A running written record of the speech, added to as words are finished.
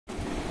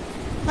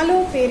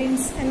Hello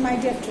parents and my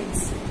dear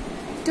kids.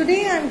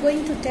 Today I am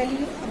going to tell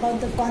you about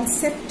the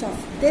concept of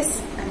this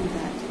and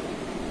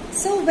that.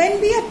 So when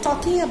we are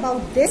talking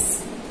about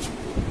this,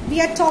 we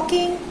are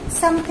talking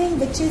something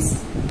which is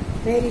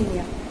very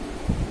near.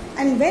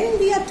 And when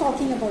we are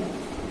talking about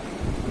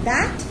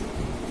that,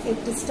 it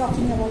is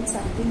talking about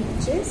something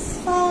which is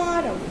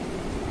far away.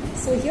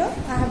 So here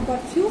I have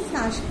got few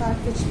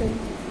flashcards which will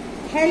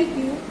help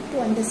you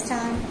to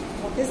understand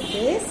what is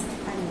this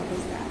and what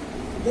is that.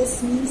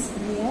 This means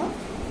near.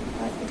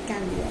 It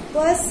can be a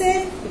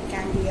person, it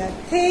can be a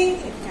thing,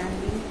 it can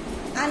be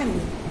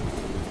animal.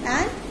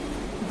 And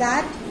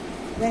that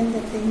when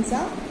the things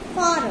are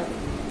far away.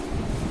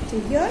 So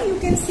here you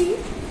can see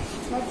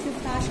what few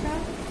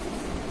flashcards.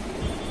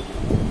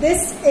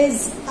 This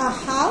is a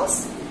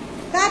house.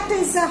 That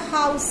is a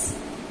house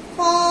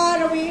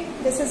far away.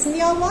 This is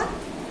near one.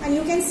 And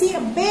you can see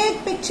a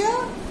big picture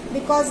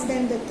because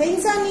when the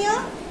things are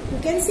near, you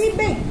can see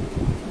big.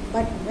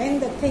 But when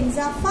the things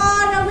are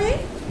far away,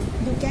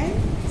 you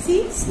can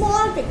see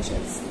small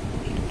pictures.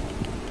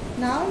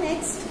 Now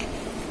next.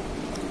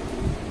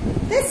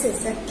 This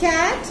is a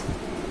cat.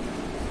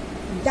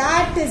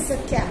 That is a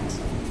cat.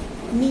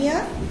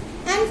 Near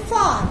and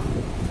far.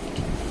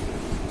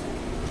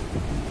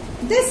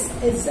 This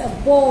is a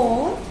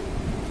bone.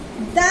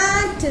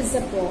 That is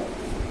a bone.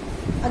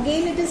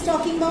 Again it is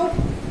talking about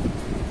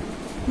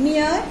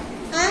near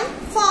and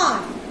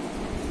far.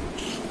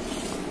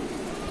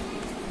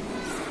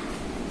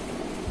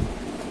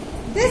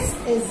 This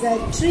is a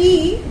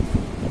tree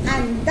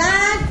and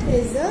that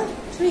is a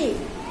tree.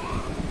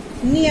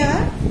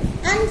 Near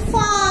and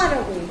far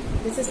away.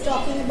 This is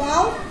talking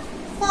about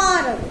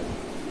far away.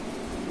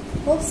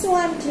 Hope so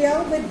I am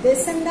clear with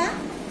this and that.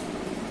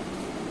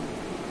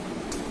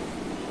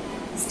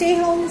 Stay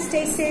home,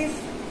 stay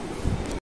safe.